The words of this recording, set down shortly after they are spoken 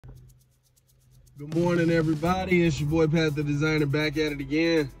Good morning, everybody. It's your boy Pat the Designer back at it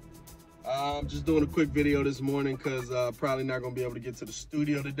again. I'm just doing a quick video this morning because probably not going to be able to get to the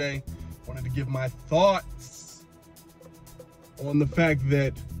studio today. Wanted to give my thoughts on the fact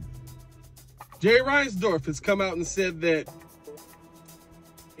that Jerry Reisdorf has come out and said that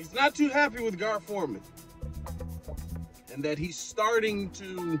he's not too happy with Gar Forman and that he's starting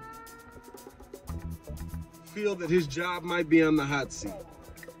to feel that his job might be on the hot seat.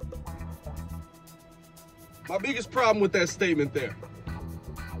 My biggest problem with that statement there,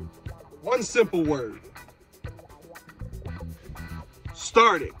 one simple word: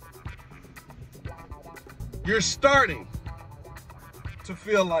 starting. You're starting to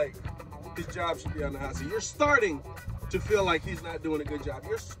feel like his job should be on the hot seat. You're starting to feel like he's not doing a good job.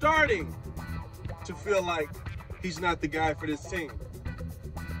 You're starting to feel like he's not the guy for this team.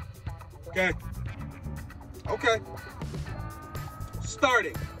 Okay? Okay.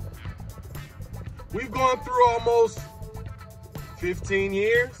 Starting. We've gone through almost 15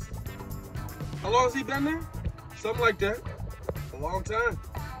 years. How long has he been there? Something like that. A long time.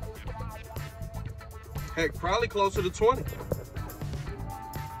 Heck, probably closer to 20.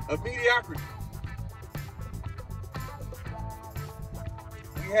 Of mediocrity.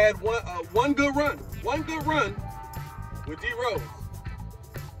 We had one good run. One good run with D Rose.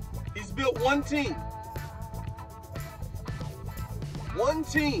 He's built one team. One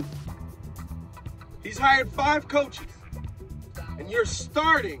team. He's hired 5 coaches, and you're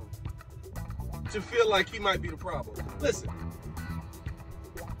starting to feel like he might be the problem. Listen,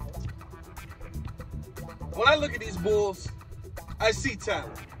 when I look at these Bulls, I see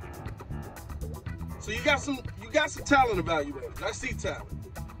talent. So you got some talent evaluators. I see talent.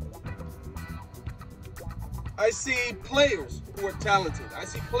 I see players who are talented. I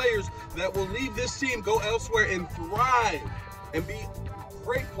see players that will leave this team, go elsewhere, and thrive and be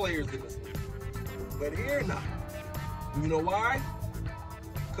great players in this league. But here, not. You know why?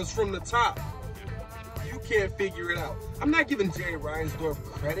 Because from the top, you can't figure it out. I'm not giving Jerry Reisdorf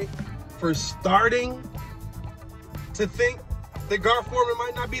credit for starting to think that Gar Forman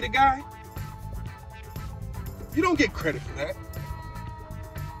might not be the guy. You don't get credit for that.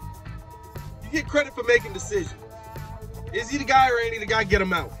 You get credit for making decisions. Is he the guy or ain't he the guy? Get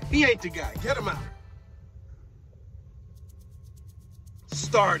him out. He ain't the guy. Get him out.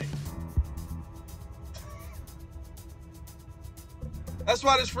 Starting. That's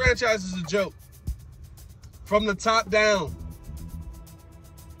why this franchise is a joke. From the top down.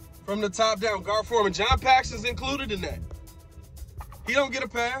 From the top down. Gar Forman. John Paxson's included in that. He don't get a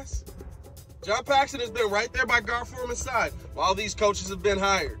pass. John Paxson has been right there by Gar Forman's side while these coaches have been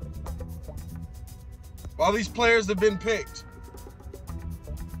hired. While these players have been picked.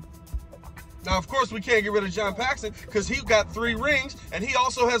 Now, of course, we can't get rid of John Paxson because he got 3 rings and he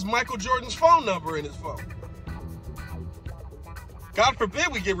also has Michael Jordan's phone number in his phone. God forbid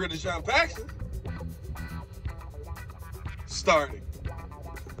we get rid of John Paxson. Starting.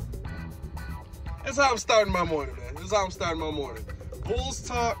 That's how I'm starting my morning, man. That's how I'm starting my morning. Bulls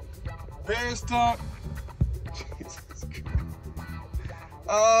talk, Bears talk. Jesus Christ.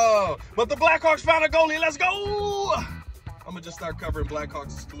 Oh, but the Blackhawks found a goalie. Let's go! I'm going to just start covering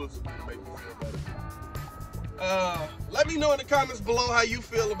Blackhawks exclusively to make me feel better. Let me know in the comments below how you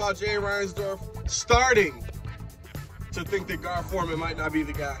feel about Jerry Reinsdorf starting to think that Gar Forman might not be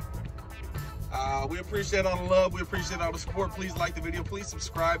the guy. We appreciate all the love. We appreciate all the support. Please like the video. Please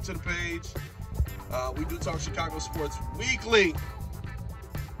subscribe to the page. We do talk Chicago sports weekly.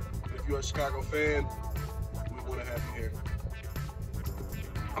 If you're a Chicago fan, we want to have you here.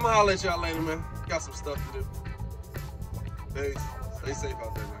 I'm going to holler at y'all later, man. Got some stuff to do. Peace. Stay safe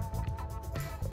out there, man.